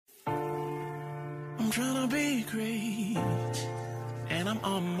trying to be great, and I'm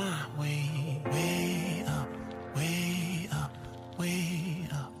on my way. Way up, way up, way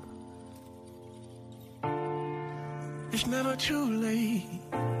up. It's never too late,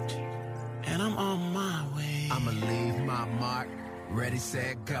 and I'm on my way. I'ma leave my mark. Ready,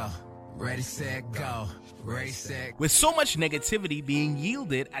 set, go. Ready, set, go. Ready, set. With so much negativity being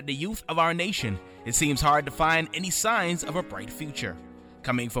yielded at the youth of our nation, it seems hard to find any signs of a bright future.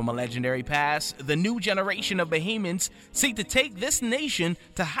 Coming from a legendary past, the new generation of Bahamians seek to take this nation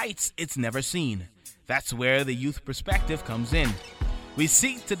to heights it's never seen. That's where the youth perspective comes in. We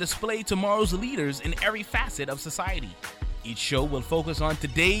seek to display tomorrow's leaders in every facet of society. Each show will focus on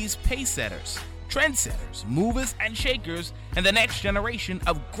today's pace-setters, trendsetters, movers and shakers, and the next generation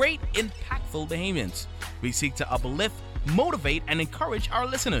of great, impactful Bahamians. We seek to uplift, motivate, and encourage our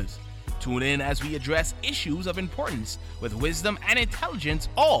listeners. Tune in as we address issues of importance with wisdom and intelligence,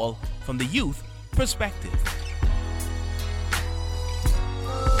 all from the youth perspective.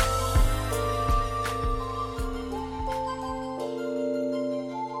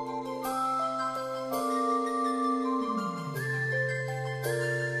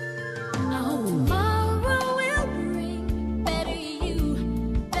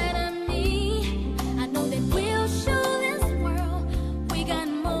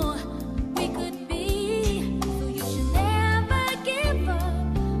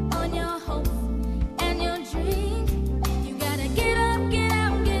 Your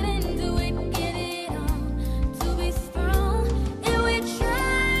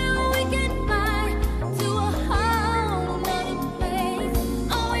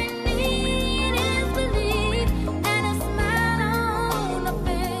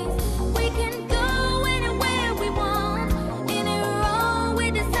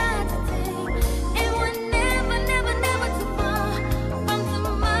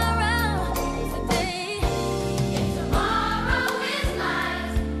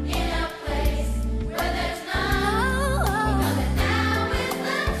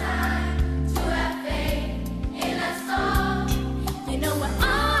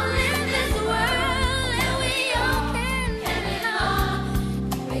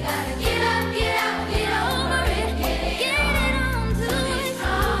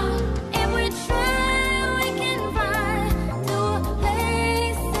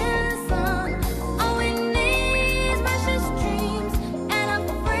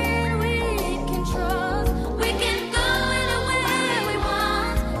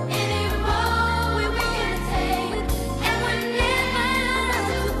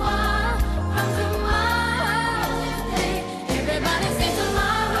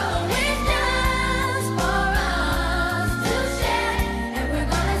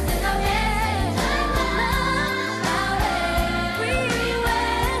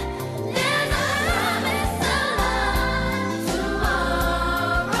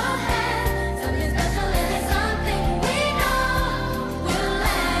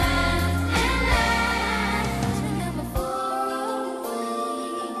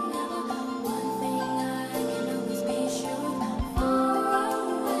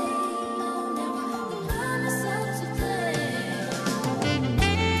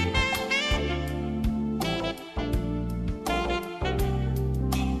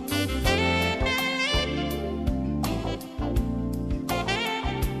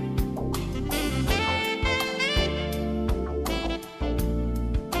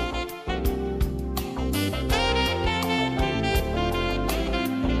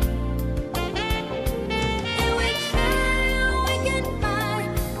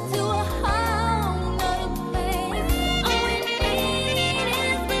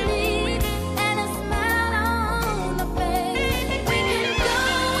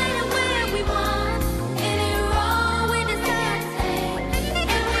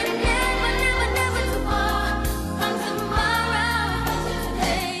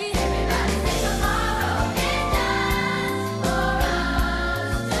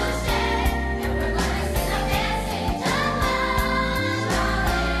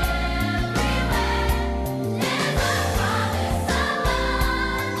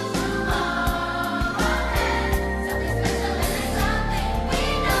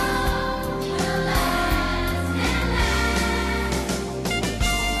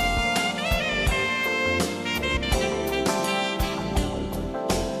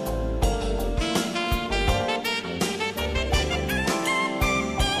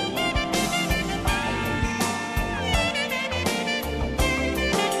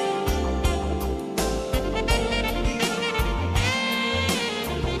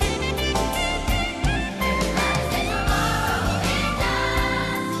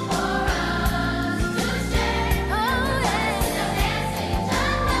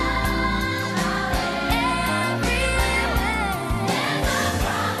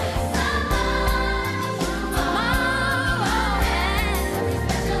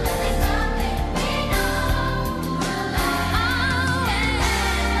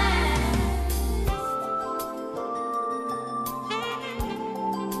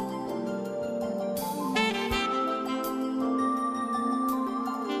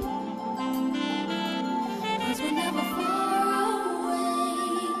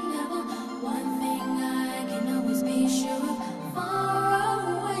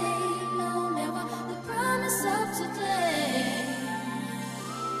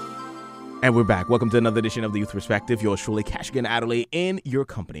And we're back. Welcome to another edition of the Youth Perspective. Yours truly, Kashgan Adelaide, in your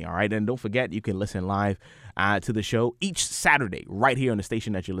company. All right. And don't forget, you can listen live to the show each Saturday right here on the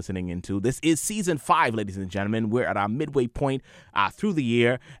station that you're listening into. This is season 5, ladies and gentlemen. We're at our midway point through the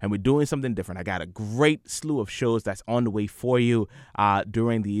year, and we're doing something different. I got a great slew of shows that's on the way for you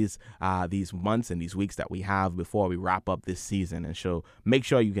during these months and these weeks that we have before we wrap up this season. And so make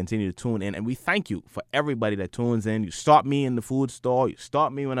sure you continue to tune in. And we thank you for everybody that tunes in. You stop me in the food store. You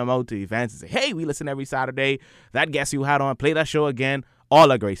stop me when I'm out to events and say, hey, we listen every Saturday. That guest you had on, play that show again. All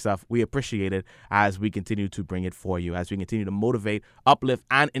that great stuff. We appreciate it as we continue to bring it for you, as we continue to motivate, uplift,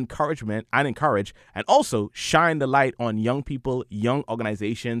 and encourage, and also shine the light on young people, young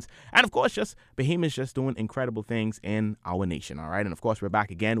organizations, and of course, just Bahamians just doing incredible things in our nation. All right. And of course, we're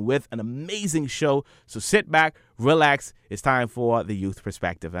back again with an amazing show. So sit back, relax. It's time for the Youth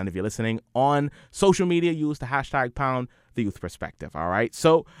Perspective. And if you're listening on social media, use the hashtag #, the Youth Perspective. All right.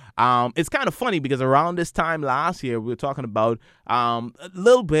 So it's kind of funny because around this time last year, we were talking about a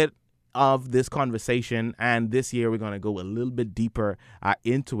little bit of this conversation. And this year, we're going to go a little bit deeper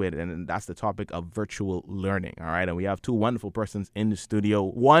into it. And that's the topic of virtual learning. All right. And we have two wonderful persons in the studio.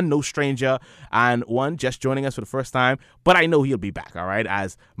 One, no stranger, and one just joining us for the first time. But I know he'll be back. All right.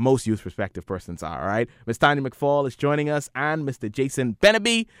 As most Youth Perspective persons are. All right. Ms. Tanya McFall is joining us, and Mr. Jason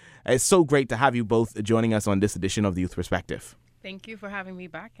Benaby. It's so great to have you both joining us on this edition of the Youth Perspective. Thank you for having me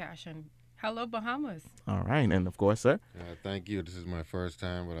back, Cash, and hello, Bahamas. All right, and of course, sir. Thank you. This is my first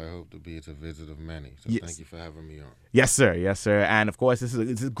time, but I hope to be a visit of many. So yes. Thank you for having me on. Yes, sir. Yes, sir. And of course,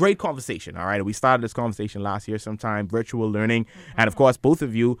 it's a great conversation. All right, we started this conversation last year sometime, virtual learning. Mm-hmm. And of course, both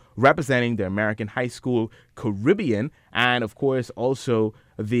of you representing the American High School Caribbean, and of course, also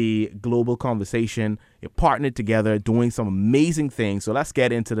the global conversation. You're partnered together, doing some amazing things. So let's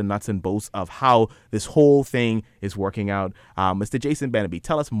get into the nuts and bolts of how this whole thing is working out. Mr. Jason Benaby,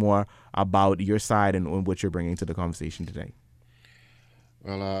 tell us more about your side and what you're bringing to the conversation today.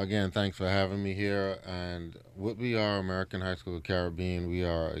 Well, again, thanks for having me here. And what we are, American High School Caribbean, we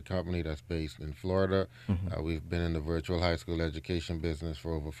are a company that's based in Florida. Mm-hmm. We've been in the virtual high school education business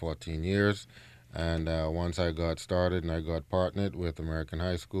for over 14 years. And once I got started and I got partnered with American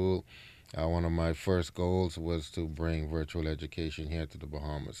High School, one of my first goals was to bring virtual education here to the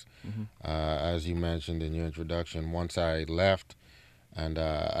Bahamas. Mm-hmm. As you mentioned in your introduction, once I left, and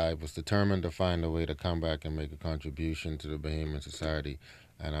I was determined to find a way to come back and make a contribution to the Bahamian society.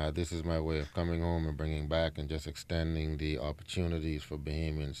 And this is my way of coming home and bringing back and just extending the opportunities for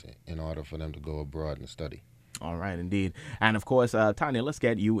Bahamians in order for them to go abroad and study. All right, indeed. And of course, Tanya, let's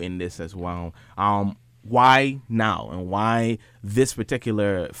get you in this as well. Why now, and why this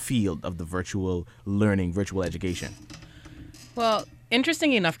particular field of the virtual learning, virtual education? Well,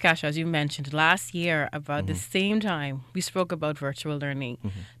 interesting enough, Kash, as you mentioned, last year about the same time, we spoke about virtual learning,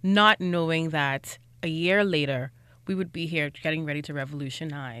 not knowing that a year later, we would be here getting ready to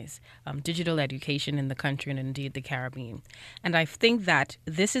revolutionize digital education in the country and indeed the Caribbean. And I think that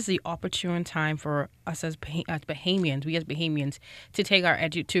this is the opportune time for us as Bahamians, we as Bahamians, to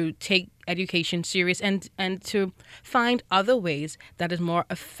take education serious and to find other ways that is more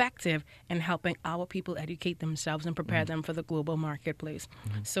effective in helping our people educate themselves and prepare them for the global marketplace.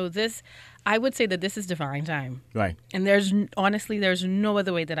 So I would say that this is divine time. Right. And there's no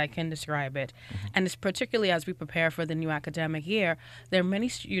other way that I can describe it. And it's particularly as we prepare for the new academic year, there are many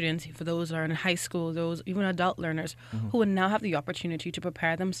students, for those who are in high school, those even adult learners, who will now have the opportunity to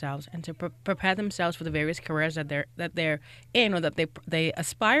prepare themselves and to prepare themselves for the various careers that they're in or that they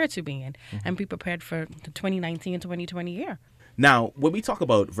aspire to be in, and be prepared for the 2019 and 2020 year. Now, when we talk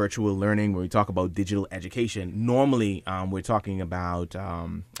about virtual learning, when we talk about digital education, normally we're talking about,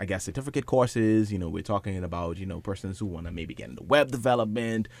 certificate courses. We're talking about, persons who want to maybe get into web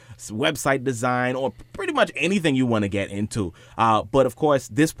development, website design, or pretty much anything you want to get into. But of course,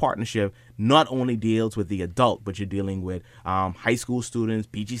 this partnership not only deals with the adult, but you're dealing with high school students,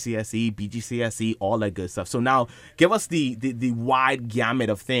 PGCSE, BGCSE, all that good stuff. So now give us the wide gamut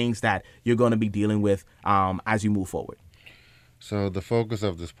of things that you're going to be dealing with as you move forward. So the focus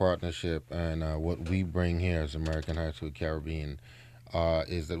of this partnership and what we bring here as American High School Caribbean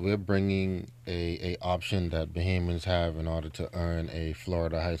is that we're bringing a option that Bahamians have in order to earn a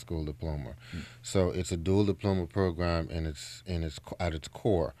Florida high school diploma. So it's a dual diploma program at its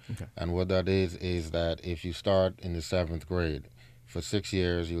core. Okay. And what that is that if you start in the 7th grade, for 6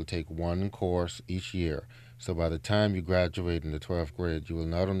 years you'll take one course each year. So by the time you graduate in the 12th grade, you will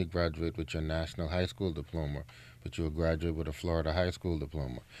not only graduate with your national high school diploma, but you will graduate with a Florida high school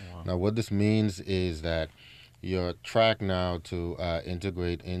diploma. Wow. Now, what this means is that your track now to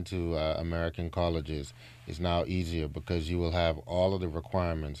integrate into American colleges is now easier because you will have all of the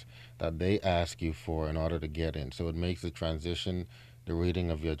requirements that they ask you for in order to get in. So it makes the transition, the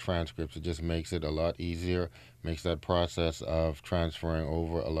reading of your transcripts, it just makes it a lot easier, makes that process of transferring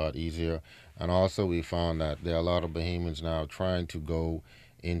over a lot easier. And also we found that there are a lot of Bahamians now trying to go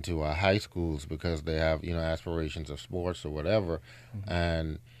into high schools because they have, aspirations of sports or whatever.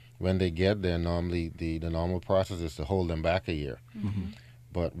 And when they get there, normally the normal process is to hold them back a year.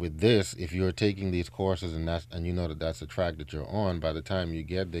 But with this, if you're taking these courses and you know that that's the track that you're on, by the time you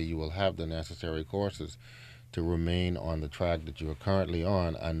get there, you will have the necessary courses to remain on the track that you are currently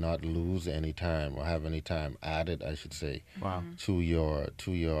on and not lose any time or have any time added, I should say, to your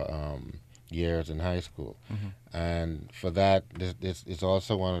years in high school. And for that, this is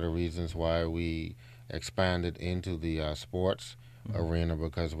also one of the reasons why we expanded into the sports arena,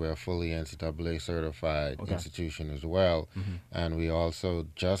 because we're a fully NCAA certified institution as well. And we also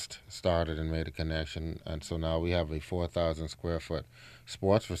just started and made a connection, and so now we have a 4,000 square foot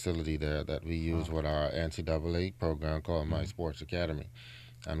sports facility there that we use with our NCAA program called My Sports Academy.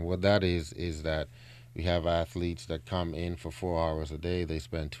 And what that is that we have athletes that come in for 4 hours a day. They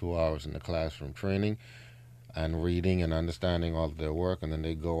spend 2 hours in the classroom training and reading and understanding all of their work, and then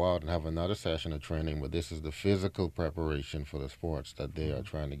they go out and have another session of training. But this is the physical preparation for the sports that they are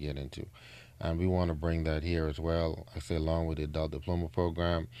trying to get into. And we want to bring that here as well. I say along with the adult diploma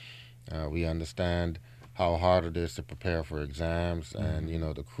program, we understand how hard it is to prepare for exams and,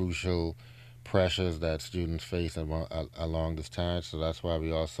 the crucial pressures that students face along this time. So that's why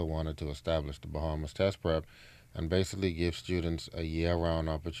we also wanted to establish the Bahamas Test Prep and basically give students a year-round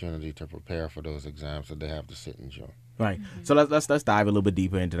opportunity to prepare for those exams that they have to sit in June. Right. So let's dive a little bit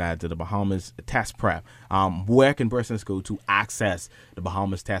deeper into that, to the Bahamas Test Prep. Where can persons go to access the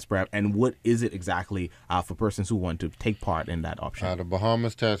Bahamas Test Prep, and what is it exactly for persons who want to take part in that option? The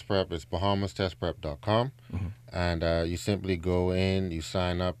Bahamas Test Prep is bahamastestprep.com, and you simply go in, you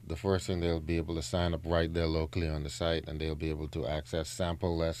sign up. The first thing, they'll be able to sign up right there locally on the site, and they'll be able to access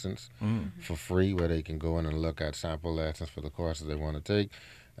sample lessons for free, where they can go in and look at sample lessons for the courses they want to take.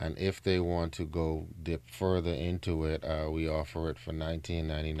 And if they want to go dip further into it, we offer it for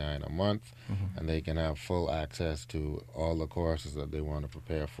 $19.99 a month, and they can have full access to all the courses that they want to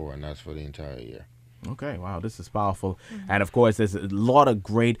prepare for, and that's for the entire year. Okay, wow, this is powerful. And of course, there's a lot of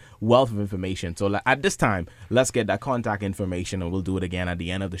great wealth of information. So at this time, let's get that contact information, and we'll do it again at the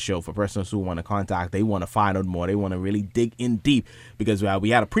end of the show for persons who want to contact. They want to find out more. They want to really dig in deep, because we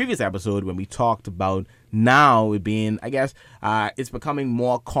had a previous episode when we talked about now it being, I guess, it's becoming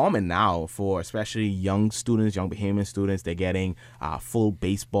more common now for especially young students, young Bahamian students. They're getting full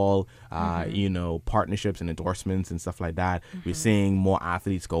baseball, partnerships and endorsements and stuff like that. We're seeing more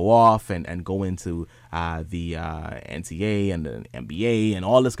athletes go off and go into the NCAA and the NBA, and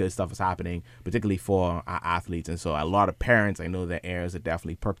all this good stuff is happening, particularly for our athletes. And so a lot of parents, I know their ears are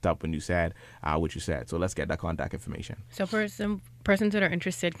definitely perked up when you said what you said. So let's get that contact information. So persons that are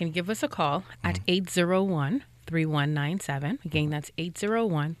interested can give us a call at 801-3197. Again, that's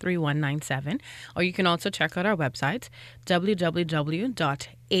 801-3197. Or you can also check out our website,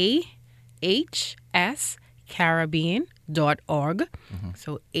 www.ahscaribbean.org.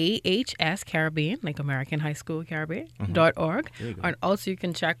 So AHS Caribbean, like American High School Caribbean.org. And also you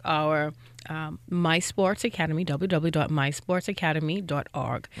can check our My Sports Academy,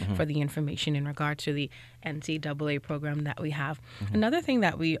 www.mysportsacademy.org for the information in regard to the NCAA program that we have. Another thing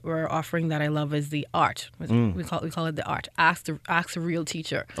that we were offering that I love is the art. We call it the art. Ask a real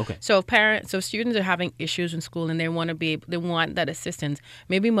teacher. Okay. So if students are having issues in school and they want that assistance.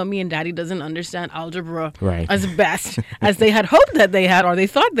 Maybe mommy and daddy doesn't understand algebra as best as they had hoped that they had, or they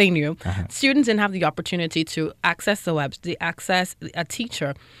thought they knew. Students then have the opportunity to access the webs, access a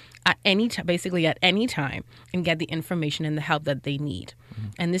teacher at any time, and get the information and the help that they need.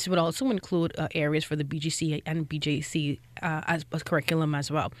 And this would also include areas for the BGC and BJC as a curriculum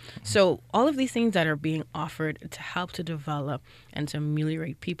as well. So all of these things that are being offered to help to develop and to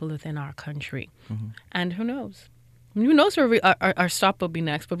ameliorate people within our country. And who knows? Who knows where our stop will be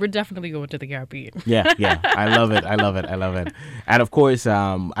next, but we're definitely going to the Caribbean. Yeah. I love it. And of course,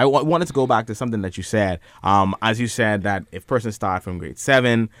 I wanted to go back to something that you said. As you said, that if persons start from grade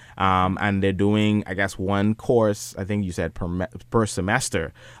 7 and they're doing, I guess, one course, I think you said per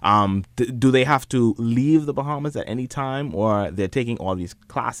semester, do they have to leave the Bahamas at any time, or they're taking all these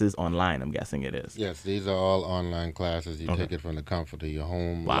classes online? I'm guessing it is. Yes, these are all online classes. You take it from the comfort of your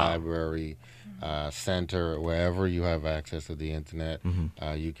home, library, center, wherever you have access to the internet.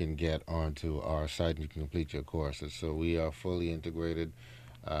 You can get onto our site and you can complete your courses. So we are fully integrated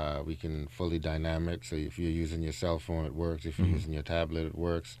We can fully dynamic. So if you're using your cell phone, it works. If you're using your tablet, it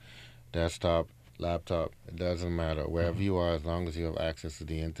works. Desktop, laptop, it doesn't matter. Wherever you are, as long as you have access to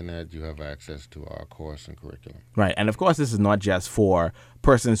the internet, you have access to our course and curriculum. Right. And of course, this is not just for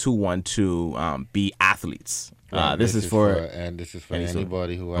persons who want to be athletes. Right. This is for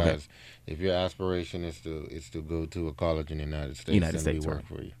anybody who has. If your aspiration is to go to a college in the United States, then we work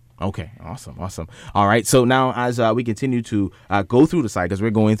for you. Okay, awesome. All right, so now as we continue to go through the site, because we're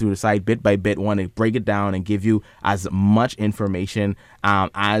going through the site bit by bit, want to break it down and give you as much information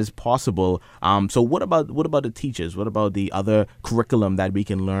as possible. So what about the teachers? What about the other curriculum that we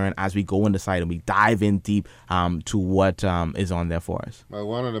can learn as we go in the site and we dive in deep to what is on there for us? Well,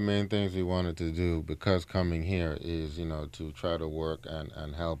 one of the main things we wanted to do, because coming here, is to try to work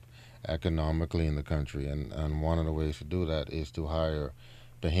and help economically in the country, and one of the ways to do that is to hire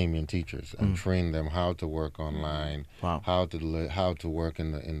Bahamian teachers and train them how to work online, how to work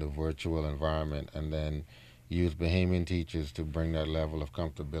in the virtual environment, and then use Bahamian teachers to bring that level of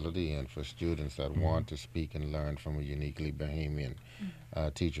comfortability in for students that want to speak and learn from a uniquely Bahamian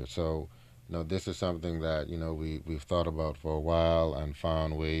teacher. So, this is something that we've thought about for a while and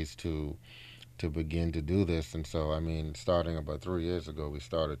found ways to begin to do this. And so, starting about 3 years ago, we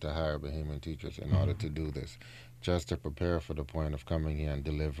started to hire Bahamian teachers in order to do this, just to prepare for the point of coming here and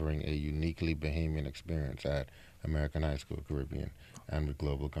delivering a uniquely Bahamian experience at American High School Caribbean and with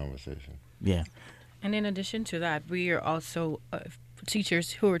Global Conversation. Yeah. And in addition to that, we are also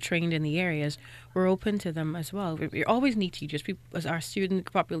teachers who are trained in the areas. We're open to them as well. We always need teachers. As our student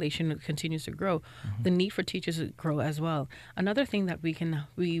population continues to grow, the need for teachers will grow as well. Another thing that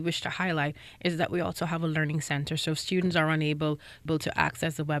we wish to highlight is that we also have a learning center. So if students are unable to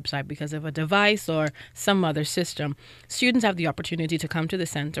access the website because of a device or some other system, students have the opportunity to come to the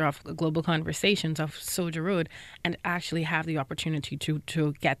Center of Global Conversations of Soldier Road and actually have the opportunity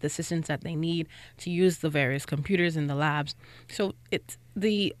to get the assistance that they need to use the various computers in the labs. So it's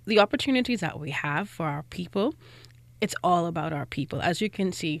the opportunities that we have for our people. It's all about our people. As you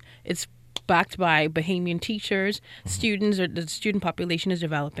can see, it's backed by Bahamian teachers, students, or the student population is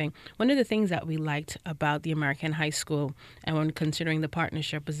developing. One of the things that we liked about the American High School, and when considering the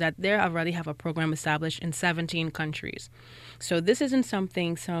partnership, is that they already have a program established in 17 countries. So this isn't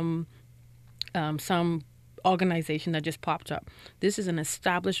something some organization that just popped up. This is an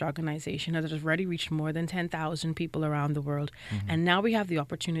established organization that has already reached more than 10,000 people around the world. And now we have the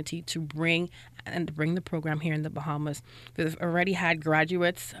opportunity to bring the program here in the Bahamas. We've already had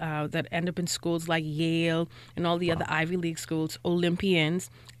graduates that end up in schools like Yale and all the other Ivy League schools,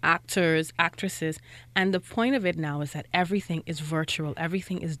 Olympians, actors, actresses. And the point of it now is that everything is virtual.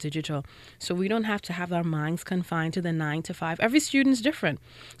 Everything is digital. So we don't have to have our minds confined to the 9 to 5. Every student's different.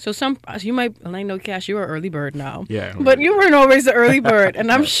 So you might, and I know, Cash, you are early bird now. Yeah. But you weren't always the early bird.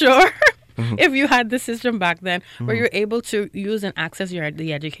 And I'm sure if you had the system back then where you're able to use and access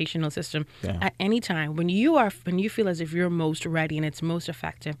the educational system at any time, when you feel as if you're most ready and it's most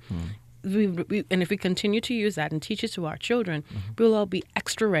effective, and if we continue to use that and teach it to our children, we'll all be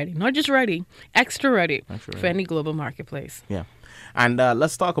extra ready. Not just ready, extra ready for any global marketplace. Yeah. And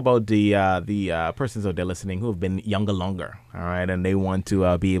let's talk about the persons out there listening who have been younger longer, all right, and they want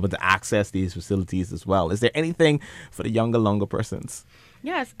to be able to access these facilities as well. Is there anything for the younger longer persons?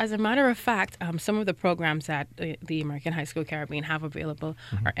 Yes, as a matter of fact, some of the programs that the American High School Caribbean have available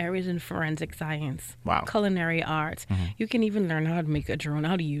are areas in forensic science, culinary arts. You can even learn how to make a drone,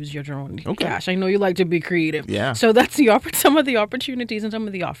 how to use your drone. Okay. Gosh, I know you like to be creative. Yeah. So that's some of the opportunities and some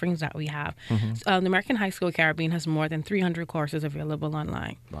of the offerings that we have. The American High School Caribbean has more than 300 courses available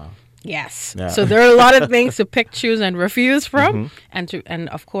online. Wow. Yes. Yeah. So there are a lot of things to pick, choose, and refuse from. And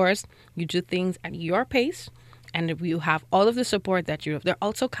of course, you do things at your pace. And you have all of the support that you have. There are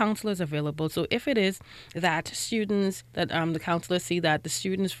also counselors available. So if it is that students, that the counselors see that the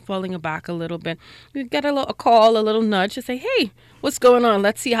students falling back a little bit, you get a call, a little nudge to say, hey, what's going on?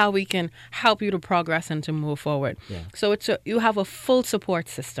 Let's see how we can help you to progress and to move forward. Yeah. So you have a full support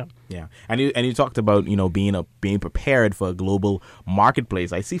system. Yeah, and you talked about being prepared for a global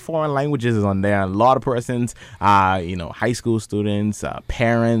marketplace. I see foreign languages is on there. A lot of persons, high school students,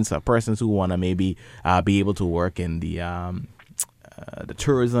 parents, persons who want to maybe be able to work in the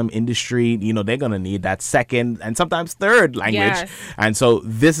tourism industry. They're going to need that second and sometimes third language. Yes. And so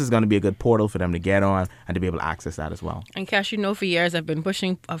this is going to be a good portal for them to get on and to be able to access that as well. And Cash, for years I've been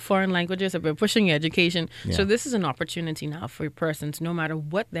pushing foreign languages. I've been pushing education. Yeah. So this is an opportunity now for persons, no matter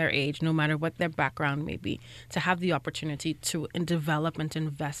what their age, no matter what their background may be, to have the opportunity to develop and to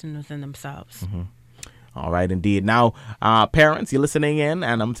invest within themselves. All right, indeed. Now, parents, you're listening in,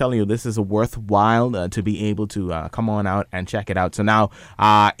 and I'm telling you, this is worthwhile to be able to come on out and check it out. So now,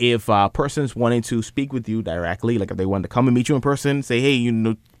 if persons wanting to speak with you directly, like if they want to come and meet you in person, say, hey,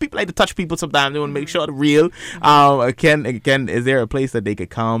 people like to touch people sometimes. They want to make sure they're real. Is there a place that they could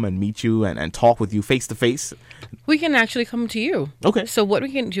come and meet you and talk with you face to face? We can actually come to you. Okay. So what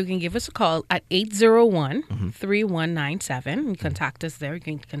you can give us a call at 801-3197. You contact us there. You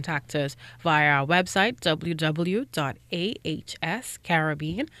can contact us via our website,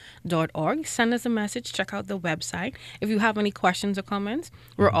 www.ahscaribbean.org. Send us a message. Check out the website. If you have any questions or comments,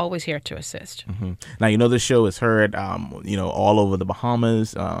 we're always here to assist. Now, this show is heard, all over the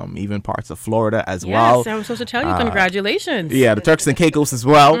Bahamas, even parts of Florida as well. Yes, I'm supposed to tell you, congratulations. Yeah, the Turks and Caicos as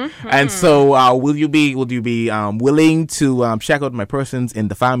well. And so, will you be willing to check out my persons in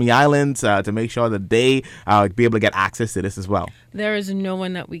the Family Islands to make sure that they be able to get access to this as well? There is no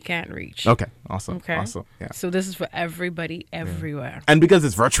one that we can't reach. Okay, awesome. Okay. Awesome. Yeah. So this is for everybody, everywhere. And because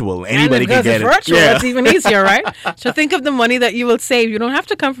it's virtual, anybody can get it. And because it's virtual, Yeah. it's even easier, right? So think of the money that you will save. You don't have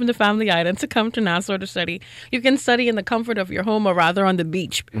to come from the Family Islands to come to Nassau to study. You can study in the comfort of your home, or rather on the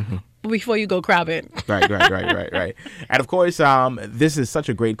beach. Before you go crabbing. Right. And of course, this is such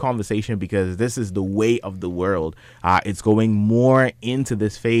a great conversation because this is the way of the world. It's going more into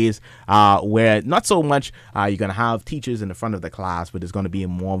this phase where not so much you're going to have teachers in the front of the class, but it's going to be a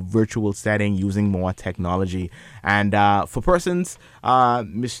more virtual setting using more technology. And for persons,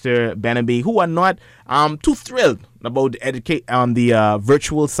 Mr. Benaby, who are not too thrilled about educate on the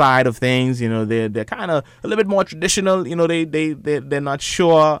virtual side of things, they're kind of a little bit more traditional. They're not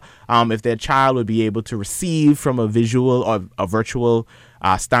sure if their child would be able to receive from a visual or a virtual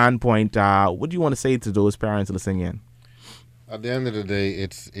standpoint. What do you want to say to those parents listening in? At the end of the day,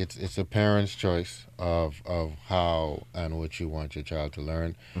 it's a parent's choice of how and what you want your child to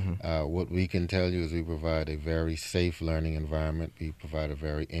learn. What we can tell you is we provide a very safe learning environment. We provide a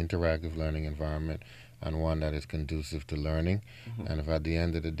very interactive learning environment, and one that is conducive to learning. And if at the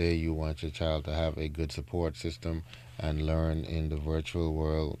end of the day you want your child to have a good support system and learn in the virtual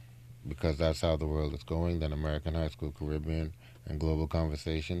world, because that's how the world is going, then American High School Caribbean and Global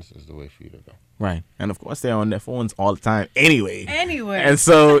Conversations is the way for you to go. Right. And of course, they're on their phones all the time anyway. Anyway. And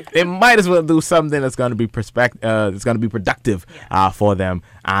so they might as well do something that's going to be it's going to be productive for them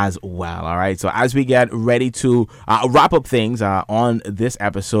as well. All right. So as we get ready to wrap up things on this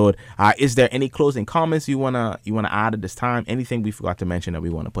episode, is there any closing comments you wanna add at this time? Anything we forgot to mention that we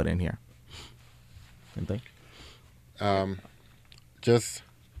want to put in here? Anything? Just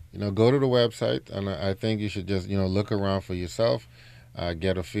go to the website, and I think you should just look around for yourself.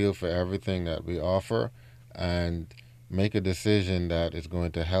 Get a feel for everything that we offer, and make a decision that is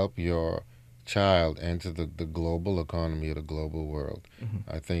going to help your child enter the global economy of the global world.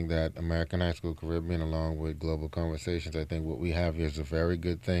 I think that American High School Caribbean, along with Global Conversations, I think what we have here is a very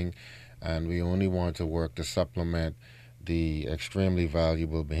good thing, and we only want to work to supplement the extremely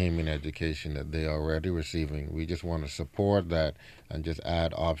valuable Bahamian education that they are already receiving. We just want to support that and just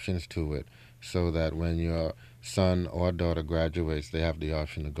add options to it, so that when your son or daughter graduates, they have the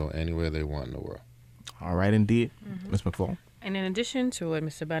option to go anywhere they want in the world. All right, indeed. Ms. McFall. And in addition to what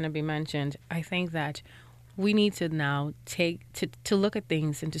Mr. Benaby mentioned, I think that we need to now take to look at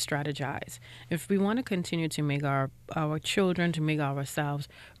things and to strategize. If we want to continue to make our children, to make ourselves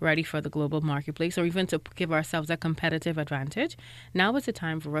ready for the global marketplace, or even to give ourselves a competitive advantage, now is the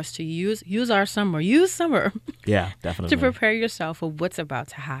time for us to use our summer. Use summer. Yeah, definitely. To prepare yourself for what's about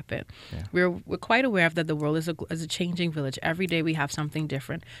to happen. Yeah. We're quite aware of that the world is a changing village. Every day we have something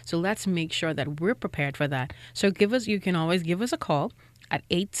different. So let's make sure that we're prepared for that. So you can always give us a call at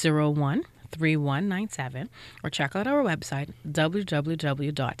 801-3197, or check out our website,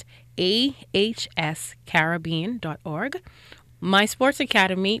 www.ahscaribbean.org,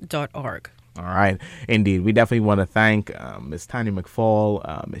 mysportsacademy.org. All right, indeed. We definitely want to thank Ms. Tanya McFall,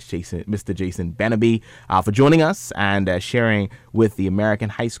 Mr. Jason Benaby for joining us and sharing with the American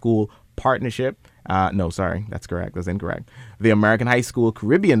High School Partnership. No, sorry, that's correct. That's incorrect. The American High School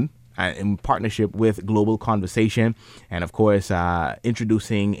Caribbean in partnership with Global Conversation, and of course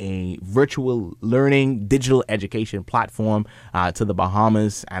introducing a virtual learning digital education platform to the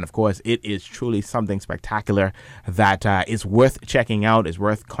Bahamas. And of course it is truly something spectacular that is worth checking out, is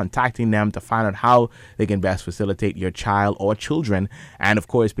worth contacting them to find out how they can best facilitate your child or children, and of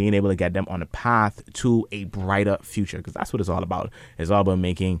course being able to get them on a path to a brighter future, because that's what it's all about. It's all about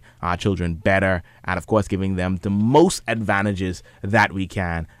making our children better, and of course giving them the most advantages that we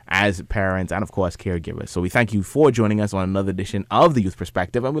can as parents and of course caregivers. So we thank you for joining us on another edition of The Youth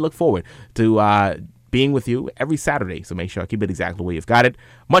Perspective, and we look forward to being with you every Saturday. So make sure I keep it exactly the way you've got it.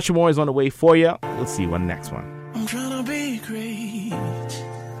 Much more is on the way for you. We'll see you on the next one. I'm trying to be great,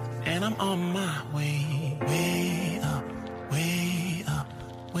 and I'm on my way. Way up, way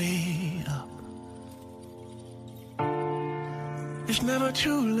up, way up. It's never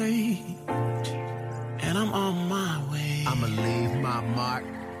too late, and I'm on my way. I'ma leave my mark.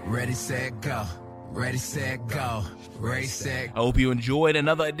 Ready, set, go. Ready, set, go. Ready, set. I hope you enjoyed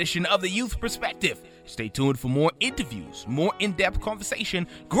another edition of The Youth Perspective. Stay tuned for more interviews, more in-depth conversation,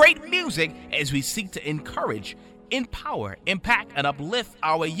 great music as we seek to encourage, empower, impact, and uplift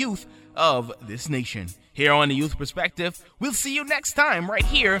our youth of this nation. Here on The Youth Perspective, we'll see you next time right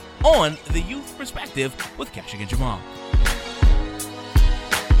here on The Youth Perspective with Ahsc and Jamal.